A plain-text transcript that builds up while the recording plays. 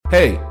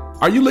Hey,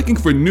 are you looking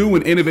for new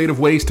and innovative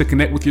ways to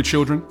connect with your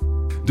children?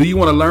 Do you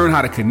want to learn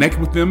how to connect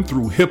with them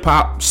through hip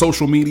hop,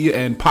 social media,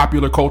 and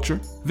popular culture?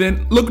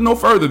 Then look no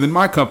further than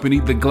my company,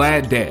 The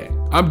Glad Dad.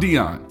 I'm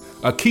Dion,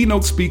 a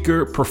keynote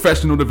speaker,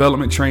 professional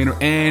development trainer,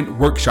 and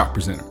workshop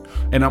presenter.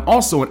 And I'm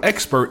also an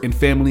expert in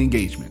family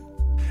engagement.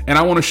 And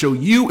I want to show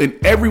you and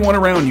everyone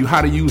around you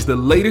how to use the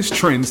latest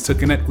trends to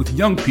connect with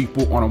young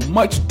people on a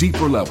much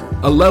deeper level,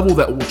 a level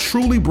that will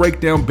truly break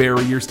down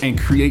barriers and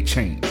create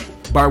change.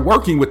 By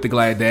working with The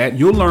Glad Dad,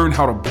 you'll learn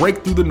how to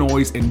break through the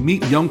noise and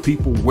meet young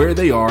people where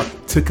they are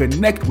to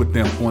connect with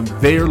them on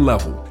their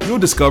level. You'll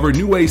discover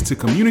new ways to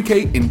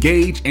communicate,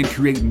 engage, and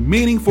create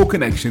meaningful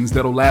connections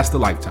that'll last a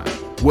lifetime.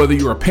 Whether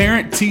you're a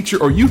parent,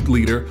 teacher, or youth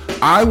leader,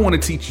 I want to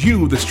teach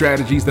you the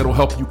strategies that'll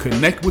help you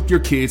connect with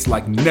your kids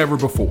like never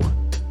before.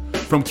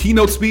 From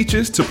keynote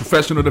speeches to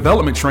professional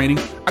development training,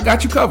 I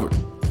got you covered.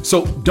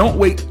 So don't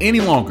wait any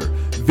longer.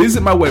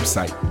 Visit my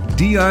website,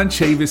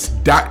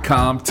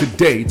 DionChavis.com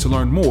today to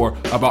learn more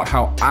about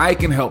how I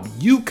can help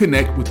you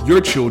connect with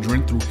your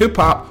children through hip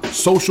hop,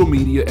 social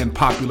media, and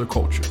popular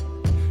culture.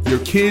 Your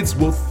kids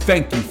will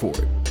thank you for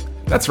it.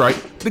 That's right,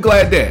 The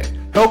Glad Dad,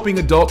 helping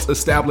adults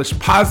establish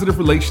positive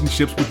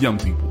relationships with young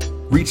people.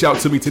 Reach out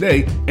to me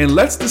today and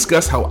let's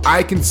discuss how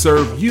I can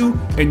serve you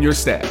and your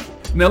staff.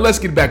 Now let's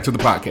get back to the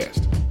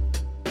podcast.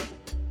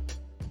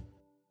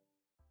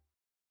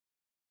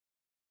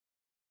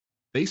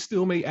 They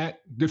still may act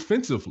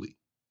defensively,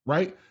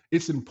 right?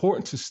 It's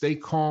important to stay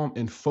calm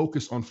and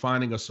focus on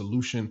finding a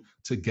solution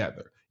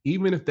together.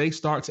 Even if they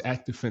start to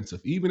act defensive,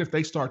 even if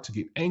they start to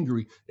get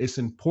angry, it's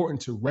important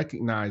to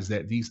recognize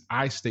that these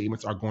I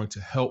statements are going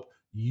to help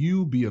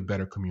you be a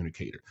better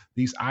communicator.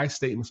 These I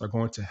statements are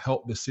going to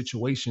help the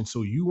situation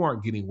so you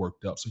aren't getting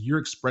worked up. So you're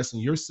expressing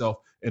yourself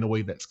in a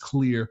way that's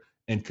clear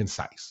and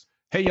concise.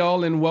 Hey,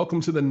 y'all, and welcome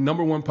to the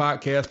 #1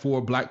 podcast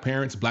for Black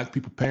parents, Black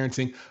people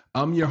parenting.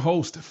 I'm your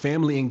host,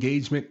 family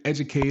engagement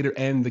educator,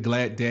 and the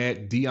Glad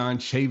Dad, Dion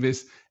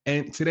Chavis.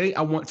 And today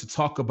I want to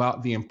talk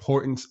about the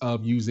importance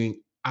of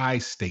using I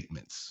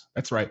statements.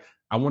 That's right.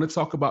 I want to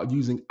talk about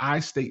using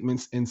I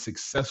statements in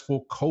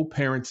successful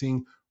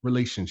co-parenting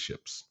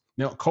relationships.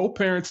 Now,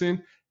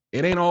 co-parenting,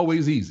 it ain't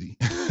always easy.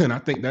 And I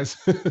think that's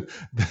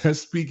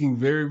speaking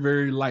very,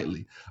 very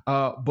lightly.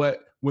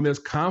 But when there's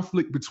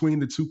conflict between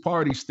the two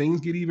parties,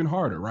 things get even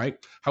harder, right?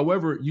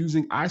 However,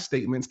 using I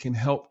statements can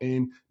help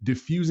in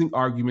diffusing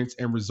arguments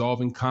and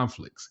resolving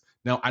conflicts.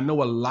 Now, I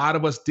know a lot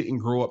of us didn't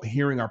grow up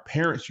hearing our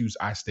parents use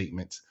I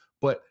statements,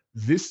 but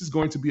this is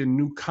going to be a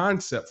new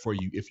concept for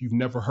you if you've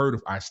never heard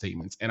of I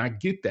statements. And I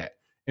get that.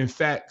 In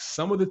fact,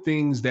 some of the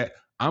things that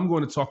I'm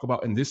going to talk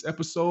about in this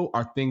episode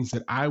are things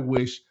that I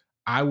wish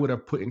I would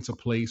have put into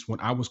place when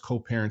I was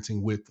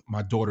co-parenting with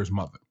my daughter's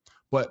mother.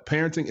 But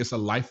parenting is a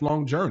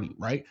lifelong journey,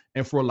 right?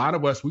 And for a lot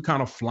of us, we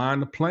kind of fly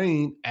in the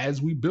plane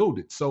as we build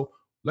it. So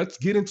let's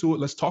get into it.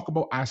 Let's talk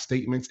about I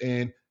statements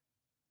and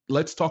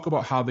let's talk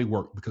about how they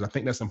work, because I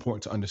think that's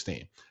important to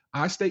understand.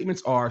 I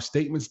statements are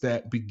statements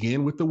that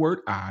begin with the word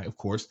I, of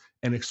course,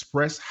 and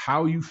express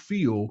how you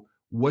feel,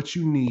 what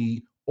you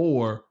need,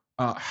 or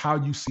how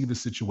you see the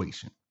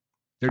situation.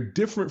 They're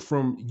different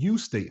from you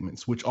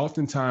statements, which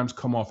oftentimes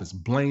come off as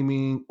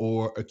blaming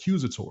or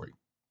accusatory.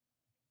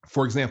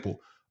 For example,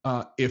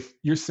 if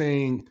you're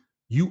saying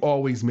you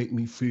always make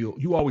me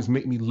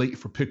late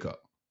for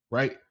pickup,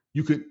 right?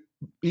 You could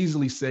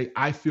easily say,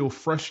 I feel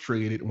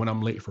frustrated when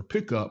I'm late for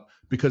pickup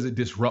because it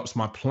disrupts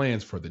my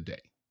plans for the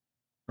day,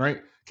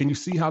 right? Can you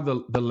see how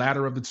the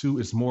latter of the two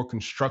is more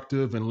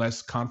constructive and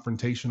less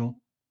confrontational?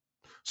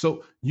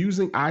 So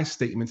using I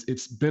statements,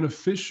 it's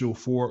beneficial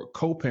for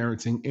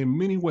co-parenting in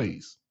many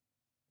ways.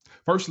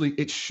 Firstly,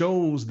 it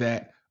shows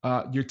that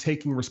you're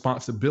taking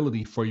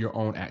responsibility for your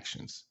own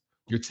actions.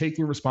 You're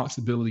taking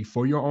responsibility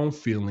for your own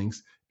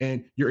feelings,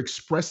 and you're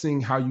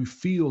expressing how you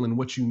feel and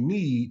what you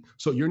need.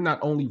 So you're not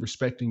only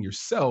respecting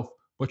yourself,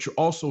 but you're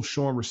also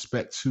showing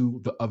respect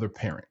to the other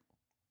parent.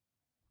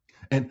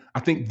 And I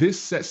think this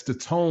sets the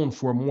tone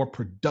for a more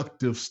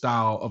productive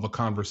style of a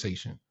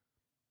conversation.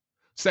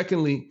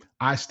 Secondly,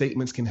 I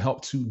statements can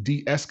help to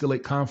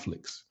de-escalate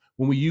conflicts.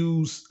 When we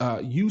use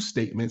you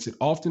statements, it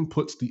often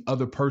puts the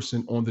other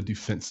person on the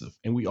defensive.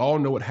 And we all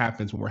know what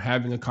happens when we're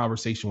having a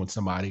conversation with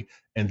somebody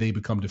and they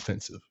become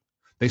defensive.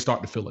 They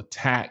start to feel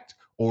attacked,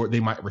 or they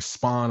might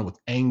respond with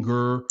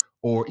anger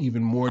or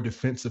even more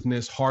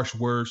defensiveness, harsh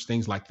words,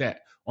 things like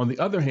that. On the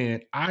other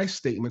hand, I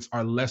statements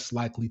are less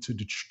likely to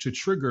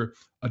trigger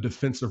a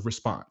defensive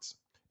response.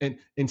 And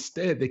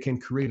instead, they can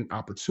create an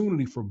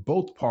opportunity for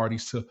both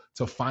parties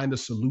to find a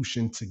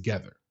solution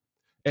together.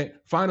 And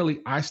finally,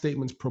 I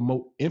statements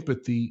promote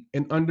empathy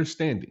and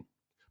understanding,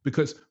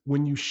 because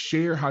when you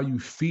share how you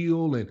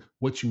feel and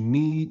what you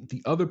need,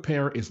 the other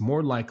parent is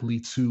more likely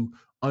to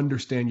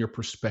understand your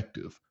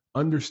perspective,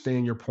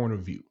 understand your point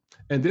of view.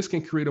 And this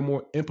can create a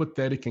more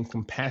empathetic and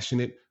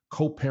compassionate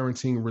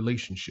co-parenting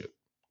relationship,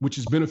 which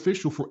is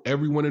beneficial for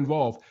everyone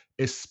involved,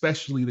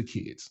 especially the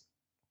kids.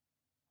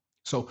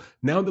 So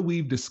now that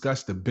we've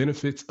discussed the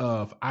benefits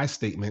of I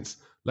statements,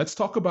 let's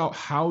talk about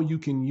how you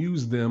can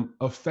use them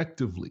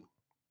effectively.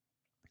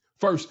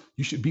 First,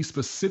 you should be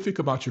specific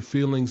about your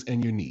feelings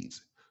and your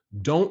needs.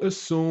 Don't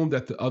assume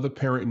that the other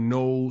parent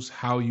knows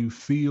how you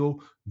feel.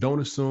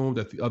 Don't assume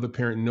that the other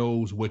parent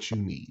knows what you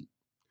need.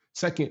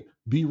 Second,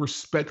 be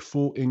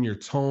respectful in your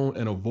tone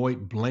and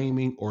avoid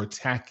blaming or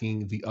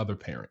attacking the other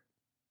parent.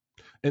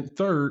 And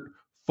third,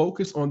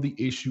 focus on the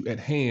issue at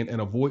hand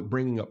and avoid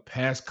bringing up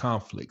past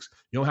conflicts.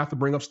 You don't have to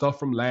bring up stuff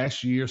from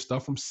last year,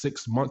 stuff from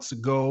 6 months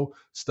ago,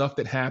 stuff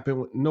that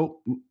happened.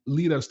 Nope,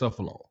 leave that stuff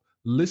alone.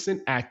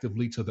 Listen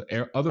actively to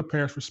the other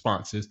parents'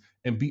 responses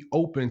and be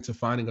open to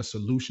finding a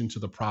solution to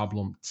the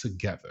problem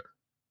together.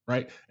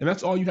 Right. And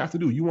that's all you have to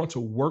do. You want to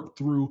work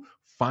through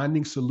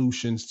finding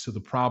solutions to the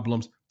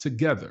problems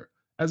together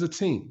as a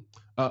team.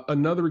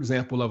 Another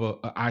example of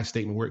a I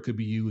statement where it could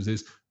be used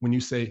is when you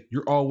say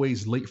you're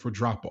always late for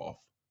drop off.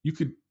 You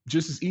could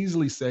just as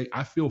easily say,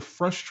 I feel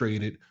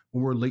frustrated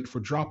when we're late for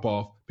drop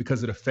off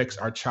because it affects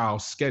our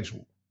child's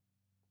schedule.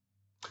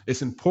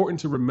 It's important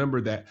to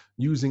remember that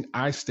using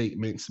I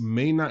statements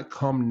may not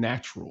come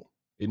natural.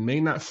 It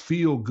may not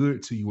feel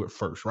good to you at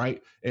first,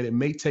 right? And it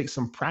may take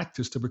some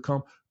practice to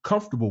become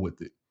comfortable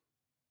with it.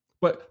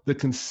 But the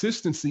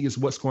consistency is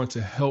what's going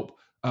to help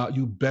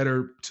you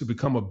better to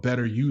become a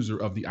better user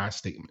of the I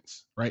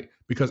statements, right?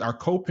 Because our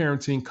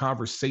co-parenting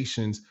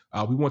conversations,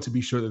 we want to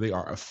be sure that they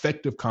are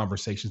effective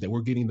conversations, that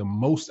we're getting the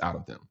most out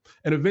of them,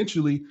 and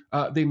eventually,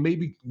 they may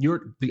be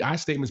the I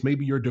statements may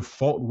be your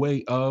default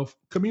way of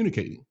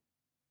communicating,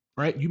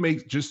 right? You may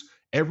just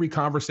every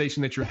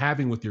conversation that you're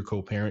having with your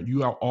co-parent,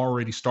 you are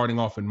already starting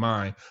off in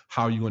mind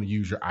how you're going to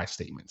use your I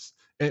statements.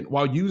 And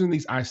while using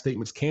these I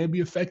statements can be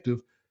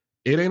effective,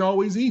 it ain't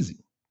always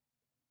easy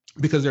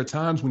because there are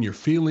times when your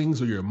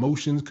feelings or your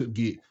emotions could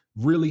get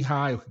really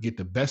high or could get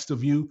the best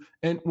of you.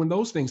 And when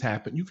those things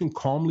happen, you can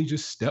calmly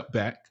just step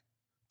back,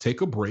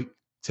 take a break,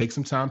 take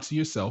some time to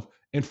yourself,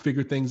 and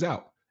figure things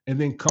out. And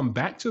then come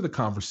back to the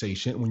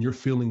conversation when you're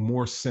feeling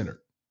more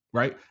centered,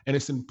 right? And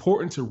it's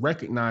important to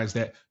recognize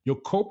that your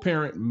co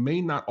parent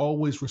may not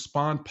always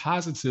respond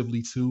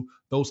positively to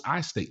those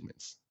I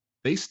statements.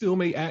 They still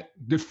may act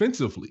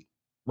defensively,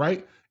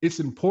 right? It's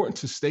important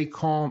to stay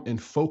calm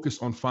and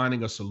focus on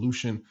finding a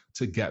solution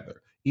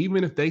together.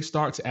 Even if they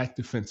start to act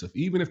defensive,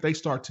 even if they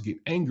start to get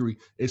angry,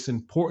 it's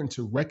important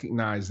to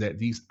recognize that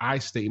these I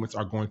statements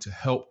are going to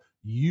help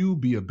you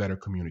be a better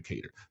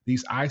communicator.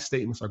 These I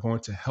statements are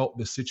going to help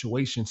the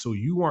situation so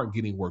you aren't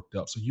getting worked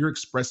up. So you're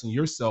expressing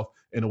yourself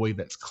in a way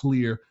that's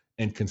clear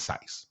and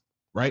concise.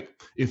 Right?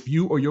 If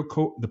you or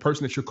the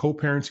person that you're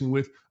co-parenting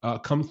with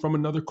comes from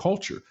another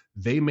culture,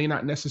 they may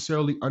not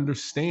necessarily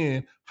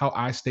understand how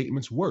I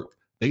statements work.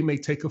 They may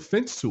take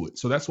offense to it.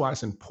 So that's why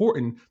it's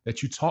important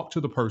that you talk to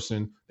the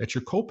person that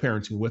you're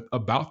co-parenting with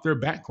about their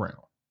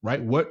background,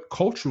 right? What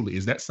culturally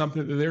is that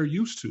something that they're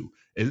used to?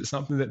 Is it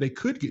something that they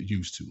could get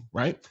used to,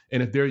 right?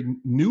 And if they're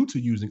new to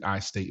using I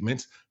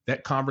statements,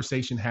 that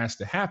conversation has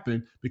to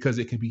happen because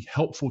it can be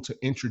helpful to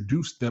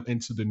introduce them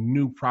into the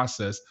new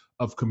process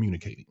of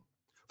communicating.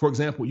 For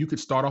example, you could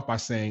start off by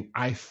saying,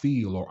 I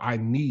feel or I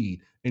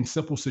need in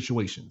simple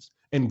situations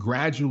and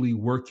gradually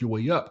work your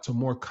way up to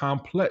more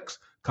complex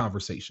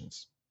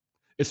conversations.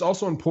 It's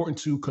also important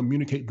to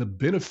communicate the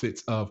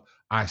benefits of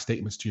I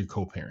statements to your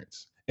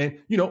co-parents and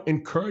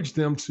encourage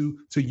them to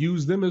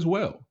use them as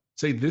well.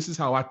 Say this is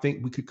how I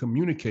think we could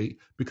communicate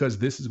because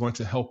this is going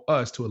to help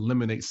us to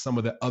eliminate some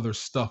of the other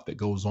stuff that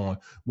goes on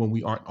when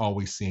we aren't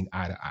always seeing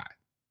eye to eye.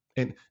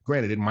 And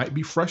granted, it might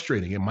be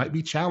frustrating, it might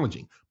be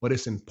challenging, but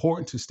it's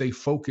important to stay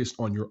focused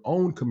on your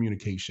own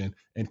communication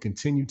and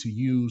continue to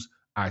use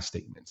I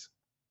statements.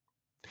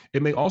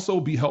 It may also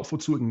be helpful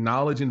to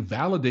acknowledge and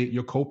validate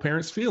your co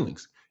parent's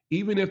feelings,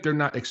 even if they're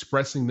not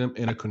expressing them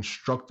in a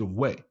constructive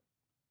way.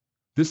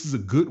 This is a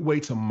good way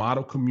to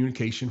model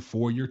communication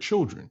for your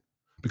children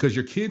because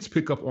your kids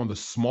pick up on the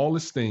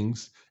smallest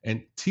things,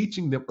 and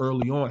teaching them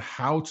early on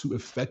how to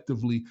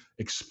effectively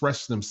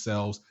express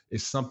themselves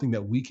is something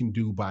that we can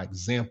do by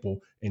example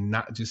and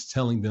not just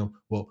telling them,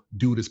 well,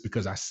 do this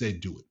because I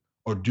said do it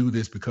or do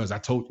this because I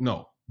told.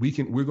 No,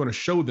 we're going to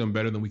show them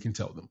better than we can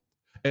tell them.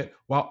 And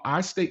while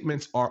I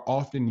statements are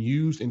often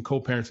used in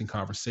co-parenting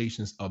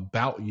conversations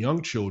about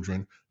young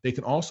children, they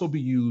can also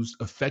be used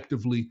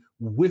effectively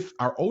with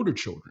our older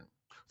children.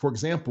 For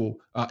example,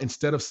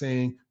 instead of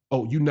saying,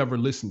 oh, you never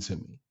listen to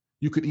me,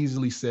 you could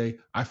easily say,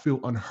 I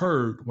feel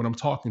unheard when I'm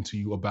talking to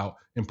you about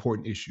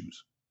important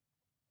issues.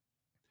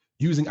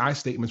 Using I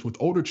statements with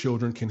older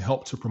children can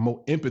help to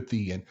promote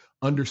empathy and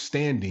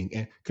understanding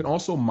and can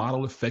also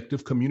model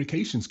effective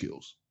communication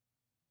skills.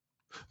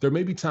 There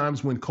may be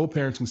times when co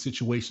parenting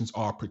situations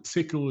are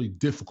particularly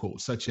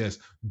difficult, such as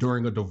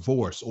during a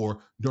divorce or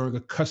during a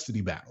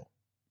custody battle.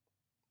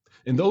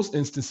 In those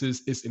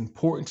instances, it's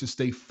important to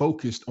stay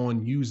focused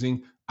on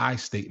using I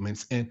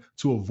statements and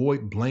to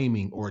avoid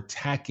blaming or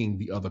attacking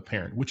the other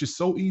parent, which is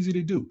so easy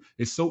to do.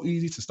 It's so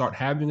easy to start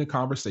having a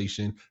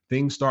conversation,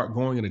 things start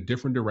going in a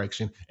different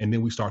direction, and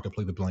then we start to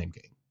play the blame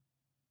game.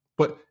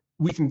 But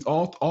we can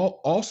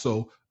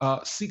also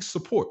seek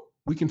support.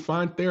 We can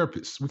find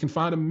therapists. We can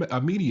find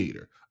a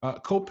mediator.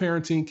 Co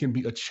parenting can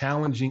be a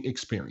challenging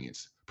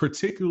experience,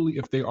 particularly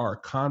if there are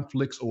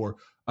conflicts or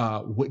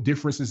what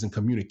differences in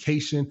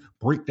communication,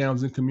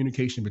 breakdowns in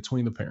communication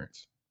between the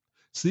parents.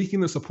 Seeking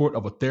the support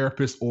of a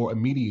therapist or a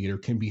mediator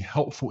can be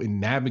helpful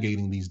in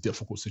navigating these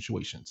difficult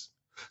situations.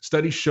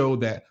 Studies show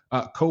that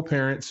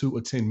co-parents who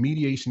attend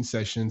mediation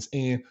sessions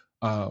and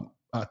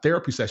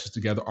therapy sessions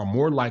together are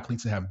more likely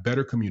to have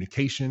better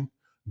communication,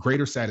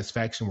 greater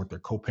satisfaction with their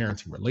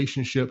co-parenting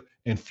relationship,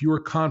 and fewer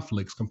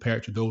conflicts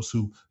compared to those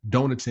who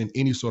don't attend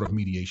any sort of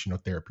mediation or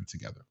therapy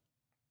together.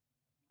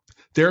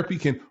 Therapy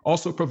can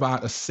also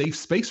provide a safe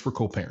space for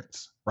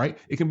co-parents, right?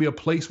 It can be a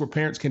place where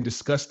parents can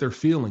discuss their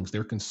feelings,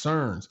 their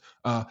concerns,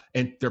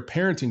 and their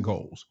parenting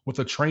goals with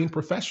a trained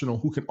professional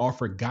who can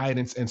offer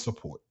guidance and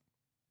support.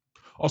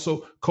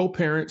 Also,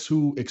 co-parents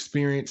who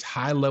experience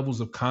high levels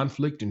of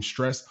conflict and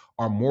stress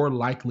are more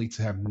likely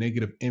to have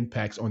negative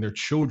impacts on their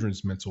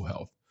children's mental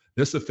health.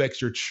 This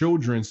affects your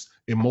children's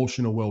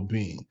emotional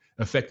well-being,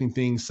 affecting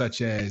things such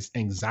as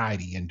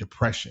anxiety and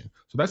depression.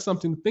 So that's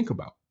something to think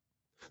about.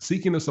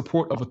 Seeking the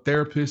support of a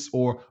therapist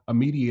or a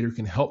mediator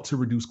can help to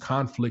reduce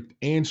conflict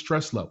and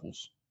stress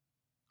levels.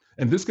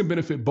 And this can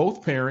benefit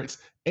both parents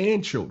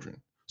and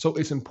children. So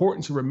it's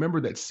important to remember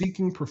that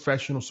seeking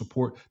professional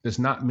support does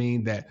not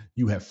mean that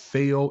you have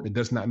failed. It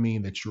does not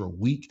mean that you're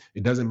weak.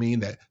 It doesn't mean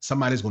that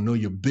somebody's going to know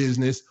your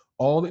business.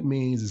 All it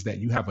means is that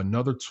you have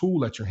another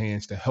tool at your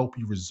hands to help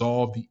you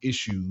resolve the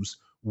issues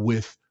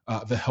with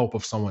the help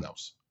of someone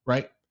else,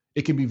 right?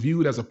 It can be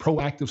viewed as a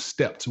proactive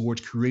step towards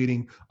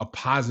creating a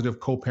positive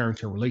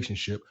co-parenting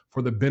relationship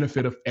for the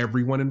benefit of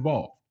everyone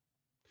involved.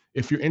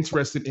 If you're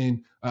interested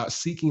in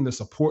seeking the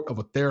support of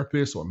a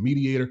therapist or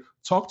mediator,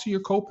 talk to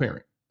your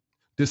co-parent.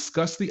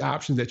 Discuss the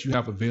options that you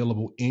have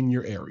available in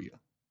your area.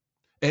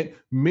 And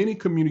many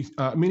communities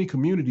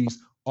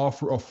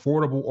offer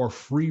affordable or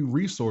free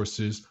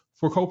resources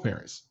for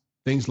co-parents.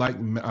 Things like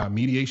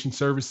mediation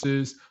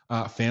services,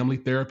 family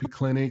therapy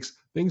clinics,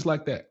 things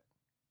like that.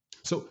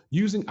 So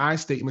using I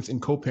statements in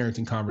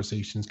co-parenting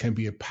conversations can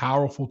be a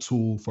powerful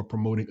tool for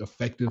promoting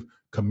effective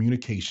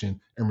communication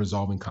and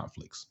resolving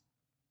conflicts.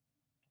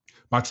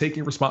 By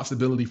taking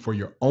responsibility for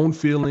your own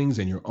feelings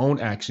and your own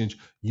actions,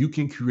 you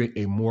can create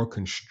a more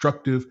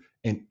constructive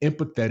and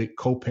empathetic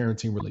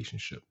co-parenting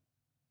relationship.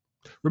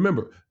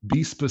 Remember,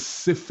 be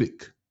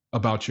specific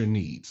about your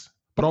needs,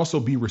 but also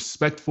be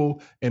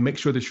respectful and make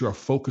sure that you are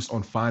focused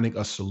on finding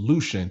a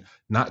solution,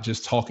 not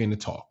just talking the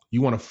talk.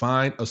 You want to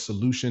find a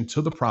solution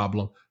to the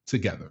problem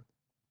together.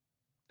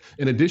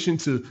 In addition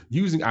to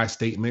using I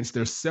statements,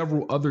 there's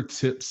several other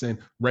tips and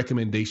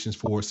recommendations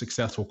for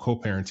successful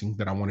co-parenting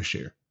that I want to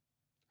share.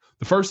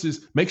 The first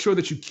is make sure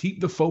that you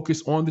keep the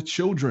focus on the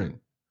children.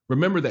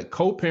 Remember that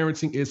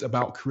co-parenting is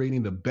about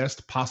creating the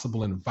best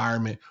possible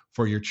environment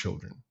for your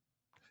children.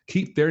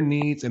 Keep their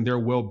needs and their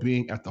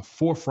well-being at the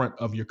forefront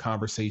of your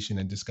conversation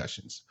and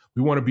discussions.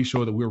 We want to be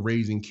sure that we're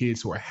raising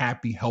kids who are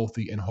happy,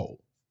 healthy, and whole.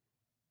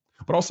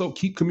 But also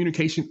keep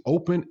communication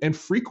open and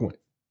frequent.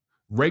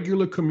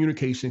 Regular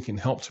communication can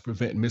help to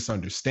prevent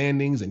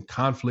misunderstandings and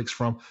conflicts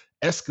from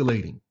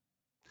escalating.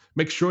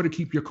 Make sure to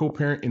keep your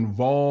co-parent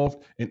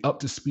involved and up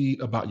to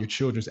speed about your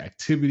children's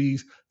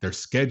activities, their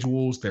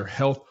schedules, their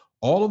health,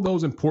 all of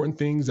those important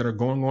things that are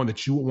going on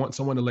that you would want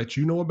someone to let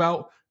you know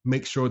about.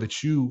 Make sure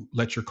that you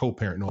let your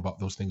co-parent know about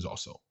those things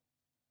also.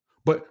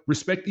 But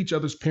respect each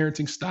other's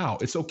parenting style.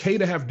 It's okay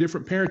to have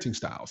different parenting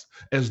styles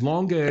as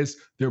long as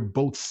they're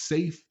both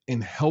safe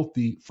and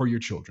healthy for your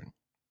children.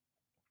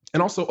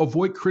 And also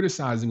avoid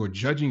criticizing or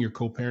judging your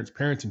co-parent's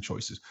parenting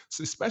choices,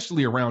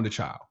 especially around a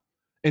child,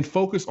 and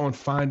focus on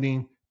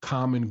finding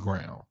common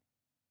ground.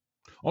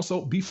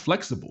 Also, be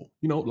flexible.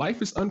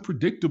 Life is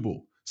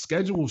unpredictable.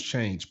 Schedules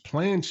change,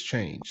 plans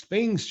change,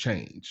 things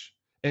change.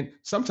 And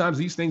sometimes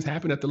these things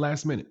happen at the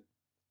last minute.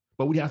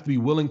 But we have to be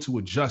willing to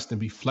adjust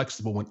and be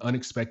flexible when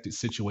unexpected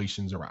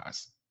situations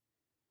arise.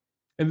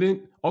 And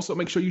then also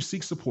make sure you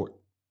seek support.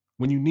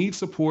 When you need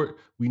support,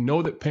 we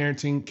know that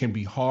parenting can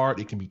be hard,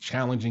 it can be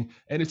challenging,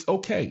 and it's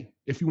okay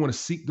if you want to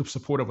seek the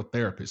support of a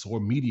therapist or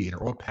a mediator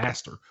or a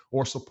pastor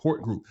or a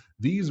support group.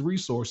 These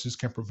resources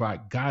can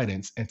provide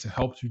guidance and to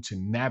help you to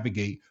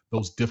navigate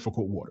those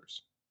difficult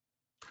waters.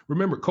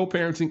 Remember,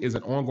 co-parenting is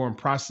an ongoing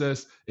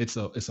process. It's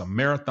a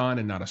marathon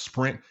and not a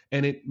sprint,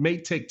 and it may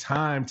take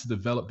time to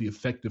develop the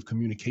effective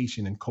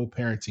communication and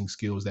co-parenting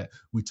skills that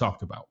we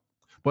talked about.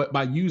 But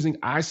by using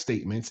I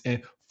statements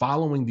and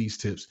following these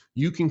tips,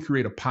 you can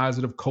create a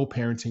positive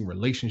co-parenting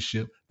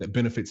relationship that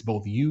benefits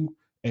both you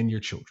and your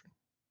children.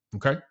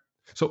 Okay?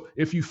 So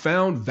if you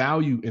found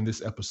value in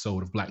this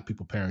episode of Black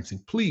People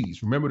Parenting,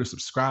 please remember to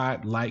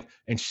subscribe, like,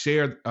 and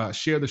share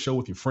the show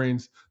with your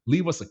friends.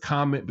 Leave us a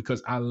comment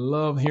because I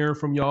love hearing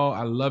from y'all.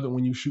 I love it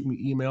when you shoot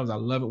me emails. I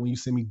love it when you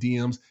send me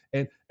DMs.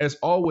 And as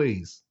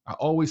always, I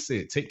always say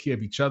it, take care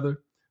of each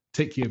other,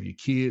 take care of your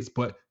kids,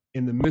 but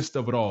in the midst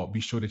of it all,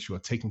 be sure that you are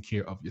taking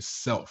care of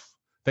yourself.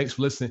 Thanks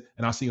for listening,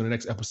 and I'll see you on the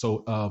next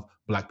episode of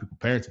Black People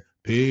Parenting.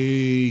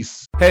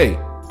 Peace. Hey,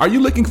 are you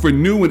looking for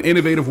new and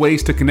innovative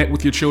ways to connect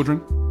with your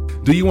children?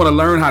 Do you want to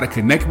learn how to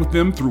connect with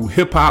them through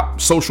hip-hop,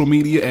 social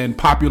media, and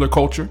popular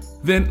culture?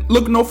 Then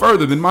look no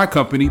further than my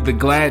company, The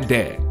Glad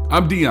Dad,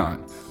 I'm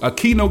Dion, a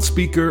keynote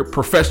speaker,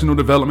 professional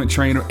development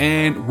trainer,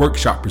 and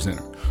workshop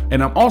presenter.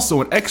 And I'm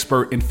also an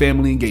expert in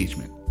family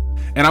engagement.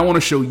 And I want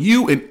to show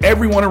you and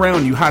everyone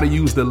around you how to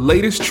use the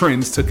latest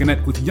trends to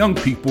connect with young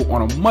people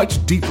on a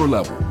much deeper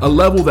level, a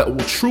level that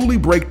will truly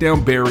break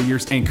down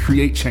barriers and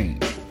create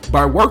change.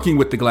 By working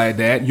with the Glad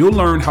Dad, you'll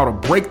learn how to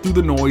break through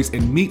the noise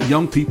and meet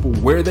young people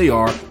where they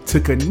are to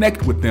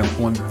connect with them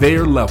on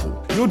their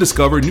level. You'll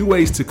discover new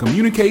ways to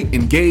communicate,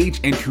 engage,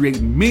 and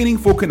create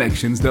meaningful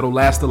connections that'll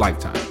last a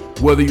lifetime.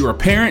 Whether you're a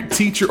parent,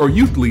 teacher, or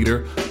youth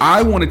leader,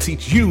 I want to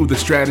teach you the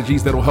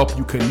strategies that'll help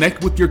you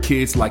connect with your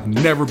kids like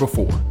never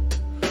before.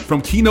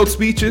 From keynote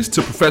speeches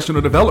to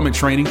professional development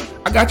training,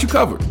 I got you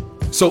covered.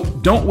 So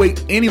don't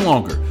wait any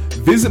longer.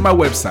 Visit my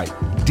website,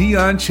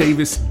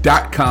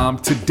 DionChavis.com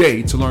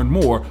today to learn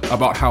more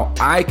about how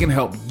I can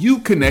help you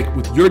connect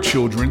with your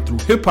children through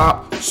hip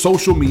hop,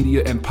 social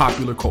media, and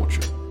popular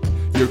culture.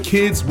 Your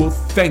kids will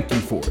thank you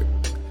for it.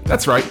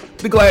 That's right,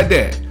 the Glad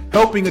Dad,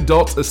 helping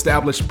adults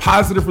establish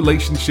positive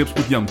relationships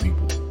with young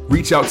people.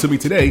 Reach out to me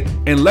today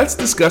and let's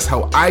discuss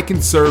how I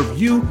can serve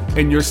you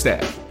and your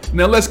staff.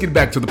 Now let's get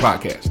back to the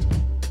podcast.